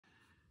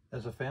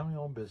As a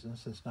family-owned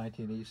business since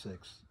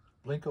 1986,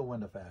 Blinco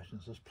Window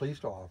Fashions is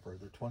pleased to offer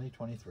the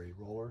 2023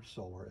 Roller,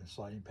 Solar, and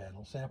Sliding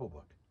Panel Sample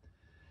Book.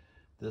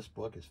 This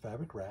book is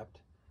fabric wrapped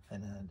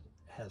and then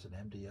has an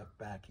MDF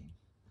backing.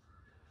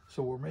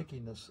 So we're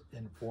making this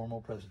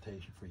informal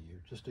presentation for you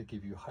just to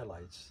give you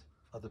highlights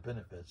of the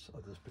benefits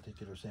of this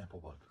particular sample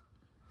book.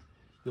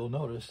 You'll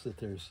notice that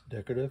there's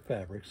decorative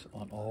fabrics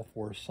on all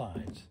four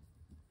sides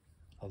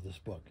of this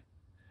book.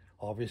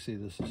 Obviously,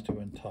 this is to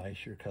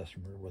entice your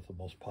customer with the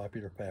most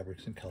popular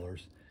fabrics and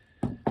colors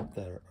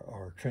that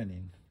are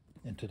trending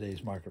in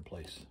today's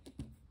marketplace.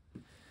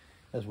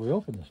 As we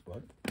open this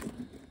book,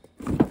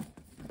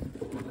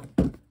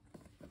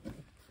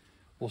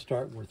 we'll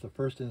start with the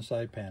first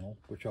inside panel,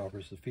 which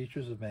offers the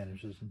features,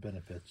 advantages, and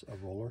benefits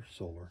of roller,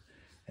 solar,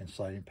 and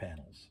sliding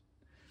panels.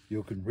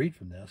 You can read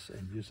from this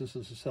and use this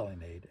as a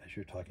selling aid as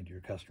you're talking to your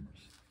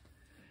customers.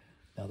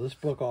 Now, this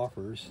book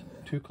offers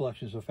two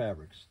collections of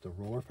fabrics, the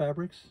roller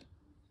fabrics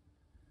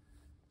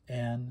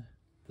and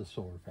the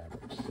solar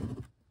fabrics.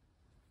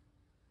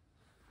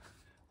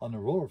 On the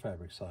roller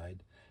fabric side,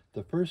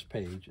 the first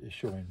page is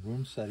showing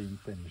room setting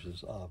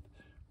finishes of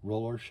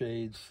roller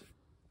shades,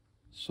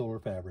 solar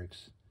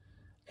fabrics,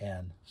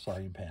 and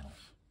sliding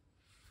panels.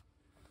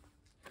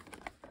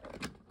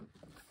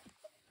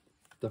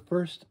 The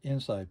first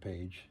inside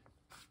page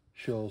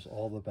shows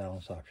all the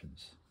balance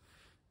options,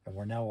 and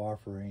we're now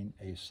offering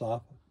a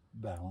soft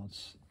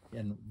balance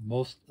in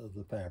most of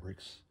the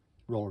fabrics,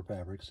 roller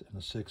fabrics, in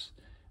a 6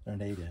 and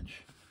an 8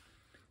 inch.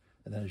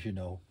 And then, as you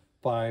know,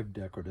 5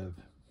 decorative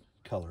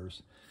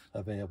colors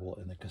available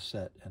in the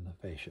cassette and the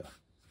fascia.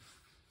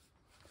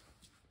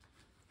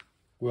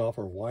 We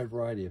offer a wide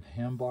variety of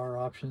hem bar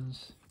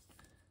options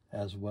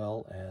as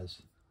well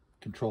as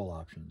control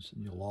options.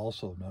 And you'll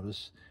also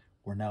notice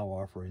we're now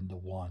offering the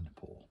wand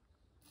pull.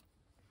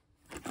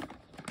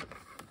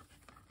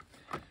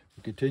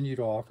 We continue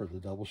to offer the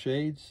double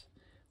shades,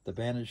 the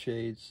banded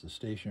shades, the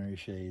stationary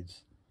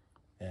shades,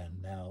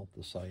 and now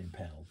the sliding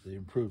panel, the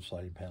improved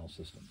sliding panel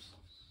systems.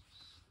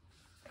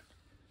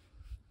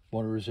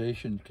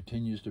 Motorization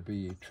continues to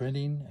be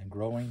trending and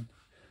growing,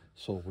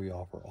 so we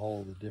offer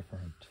all the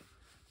different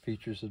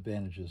features,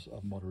 advantages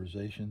of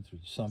motorization through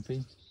the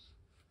Somfy,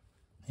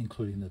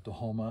 including the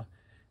Tahoma,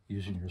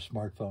 using your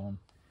smartphone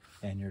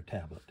and your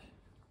tablet.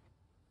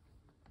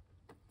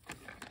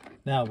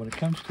 Now, when it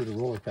comes to the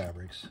roller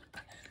fabrics,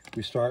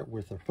 we start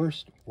with the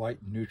first white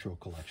neutral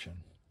collection.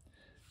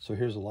 So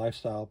here's a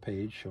lifestyle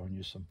page showing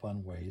you some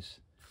fun ways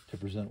to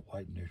present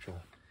white and neutral.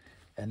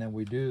 And then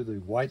we do the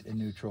white and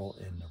neutral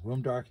in the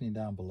room darkening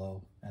down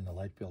below and the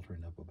light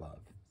filtering up above.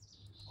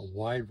 A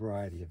wide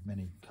variety of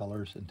many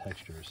colors and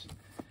textures.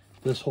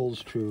 This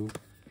holds true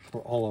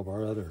for all of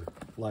our other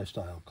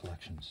lifestyle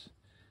collections,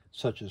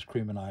 such as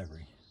cream and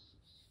ivory,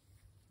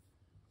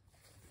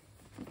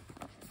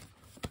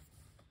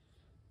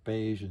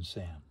 beige and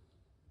sand,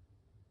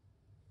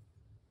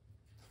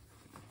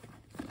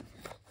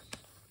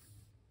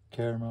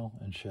 caramel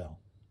and shell,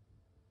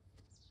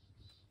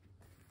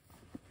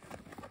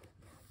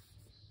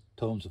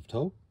 tones of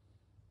taupe,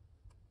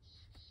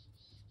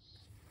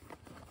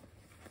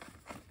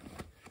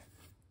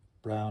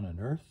 brown and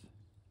earth,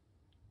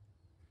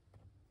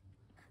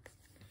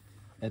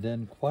 and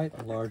then quite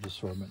a large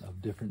assortment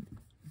of different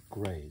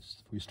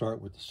grays. We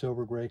start with the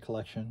silver gray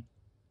collection,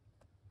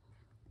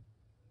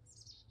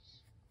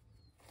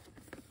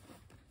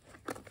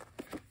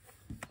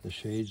 the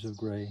shades of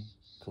gray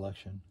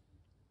collection,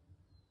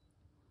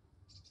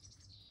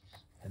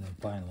 and then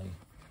finally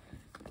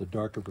the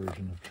darker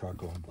version of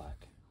charcoal and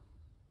black.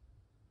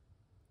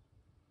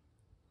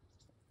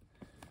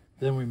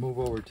 Then we move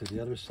over to the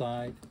other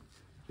side.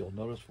 You'll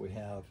notice we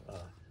have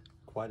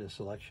quite a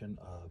selection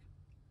of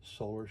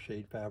solar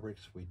shade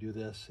fabrics. We do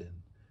this in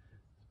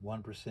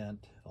 1%.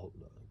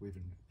 We've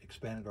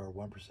expanded our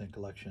 1%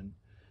 collection,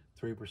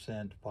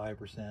 3%,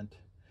 5%,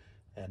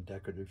 and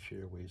decorative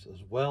sheer weaves, as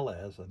well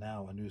as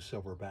now a new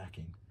silver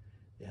backing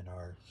in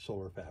our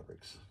solar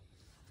fabrics.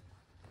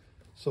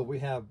 So we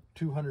have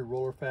 200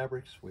 roller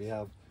fabrics. We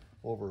have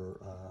over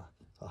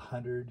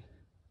 100,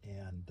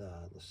 and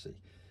let's see,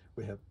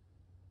 we have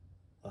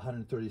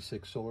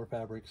 136 solar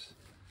fabrics.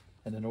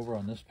 And then over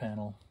on this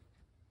panel,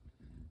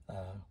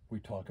 we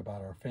talk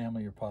about our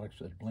family of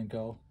products at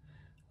Blinco.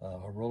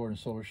 Our roller and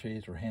solar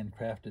shades are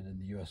handcrafted in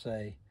the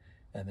USA,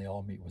 and they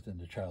all meet within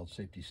the child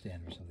safety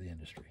standards of the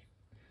industry.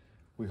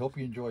 We hope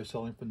you enjoy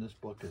selling from this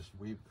book as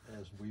we've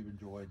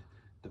enjoyed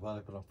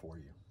developing it for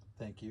you.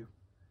 Thank you,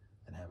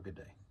 and have a good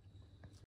day.